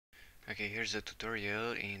Okay, here's a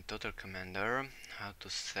tutorial in Norton Commander how to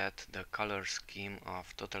set the color scheme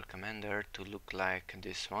of Norton Commander to look like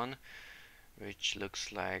this one, which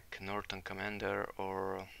looks like Norton Commander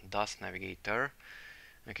or DOS Navigator.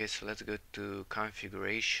 Okay, so let's go to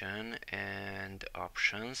configuration and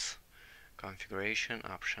options. Configuration,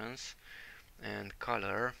 options, and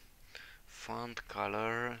color. Font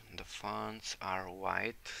color, the fonts are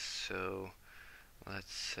white, so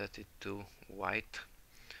let's set it to white.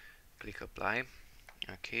 Click apply.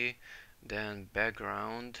 Okay, then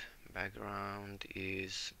background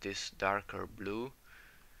is this darker blue.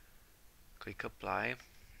 Click apply.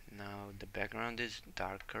 Now the background is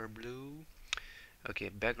darker blue. Okay,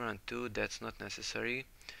 background 2, that's not necessary.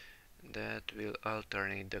 That will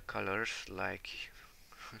alternate the colors like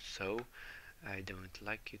so. I don't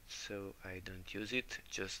like it, so I don't use it.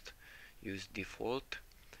 Just use default.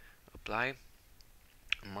 Apply.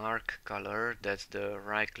 Mark color, that's the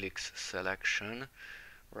right click selection.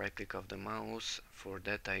 Right click of the mouse. For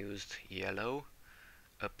that I used yellow.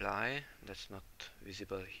 Apply, that's not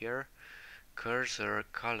visible here. Cursor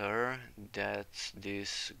color, that's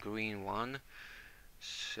this green one,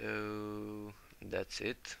 so that's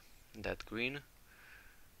it, that green.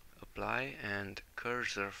 Apply. And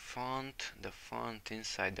cursor font, the font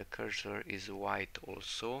inside the cursor is white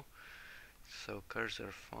also, so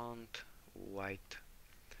cursor font white.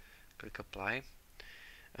 Click apply.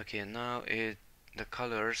 Okay, now the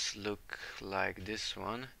colors look like this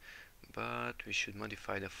one, but we should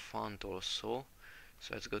modify the font also.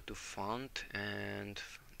 So let's go to font, and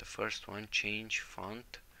the first one, change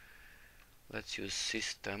font. Let's use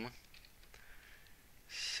system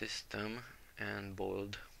and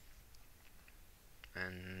bold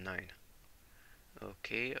and 9.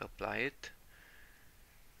 Okay, apply it.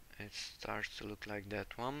 It starts to look like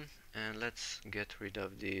that one, and let's get rid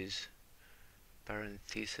of these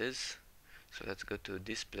parentheses. So let's go to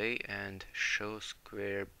display and show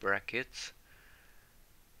square brackets,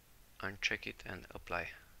 uncheck it and apply,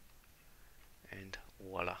 and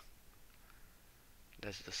voila,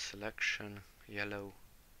 that's the selection, yellow.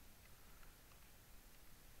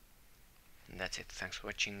 And that's it. Thanks for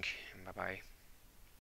watching. Bye bye.